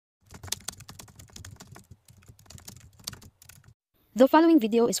The following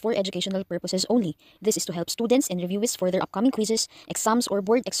video is for educational purposes only. This is to help students and reviewees for their upcoming quizzes, exams, or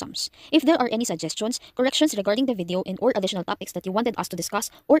board exams. If there are any suggestions, corrections regarding the video and/or additional topics that you wanted us to discuss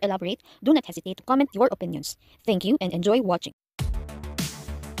or elaborate, do not hesitate to comment your opinions. Thank you and enjoy watching.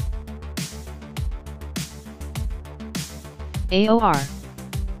 AOR,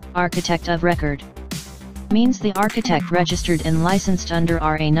 Architect of Record, means the architect registered and licensed under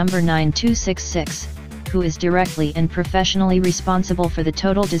RA number 9266, who is directly and professionally responsible for the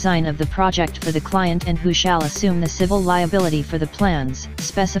total design of the project for the client and who shall assume the civil liability for the plans,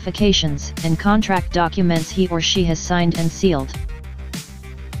 specifications, and contract documents he or she has signed and sealed.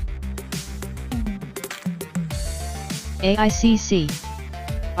 AICC,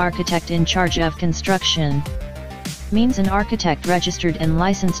 Architect in Charge of Construction, means an architect registered and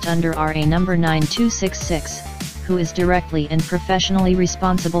licensed under RA number 9266, who is directly and professionally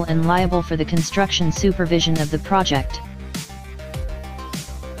responsible and liable for the construction supervision of the project.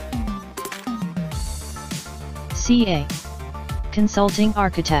 CA, Consulting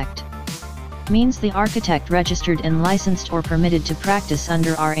Architect, means the architect registered and licensed or permitted to practice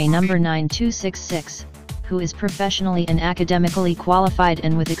under RA number 9266, who is professionally and academically qualified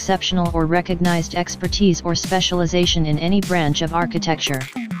and with exceptional or recognized expertise or specialization in any branch of architecture.